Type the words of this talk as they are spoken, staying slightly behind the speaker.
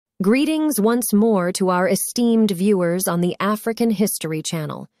Greetings once more to our esteemed viewers on the African History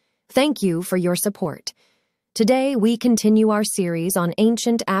Channel. Thank you for your support. Today, we continue our series on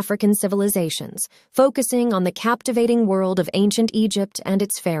ancient African civilizations, focusing on the captivating world of ancient Egypt and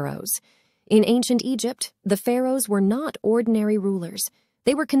its pharaohs. In ancient Egypt, the pharaohs were not ordinary rulers.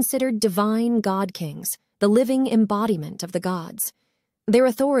 They were considered divine god-kings, the living embodiment of the gods. Their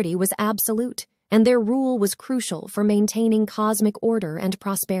authority was absolute, and their rule was crucial for maintaining cosmic order and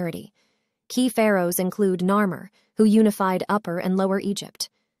prosperity. Key pharaohs include Narmer, who unified Upper and Lower Egypt;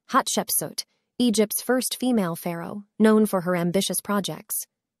 Hatshepsut, Egypt's first female pharaoh, known for her ambitious projects;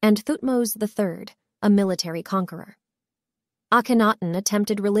 and Thutmose III, a military conqueror. Akhenaten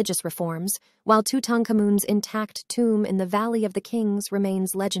attempted religious reforms, while Tutankhamun's intact tomb in the Valley of the Kings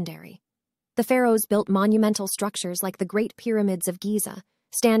remains legendary. The pharaohs built monumental structures like the Great Pyramids of Giza,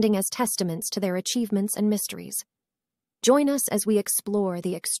 standing as testaments to their achievements and mysteries. Join us as we explore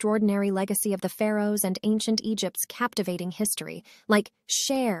the extraordinary legacy of the pharaohs and ancient Egypt's captivating history. Like,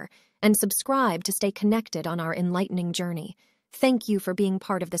 share, and subscribe to stay connected on our enlightening journey. Thank you for being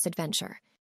part of this adventure.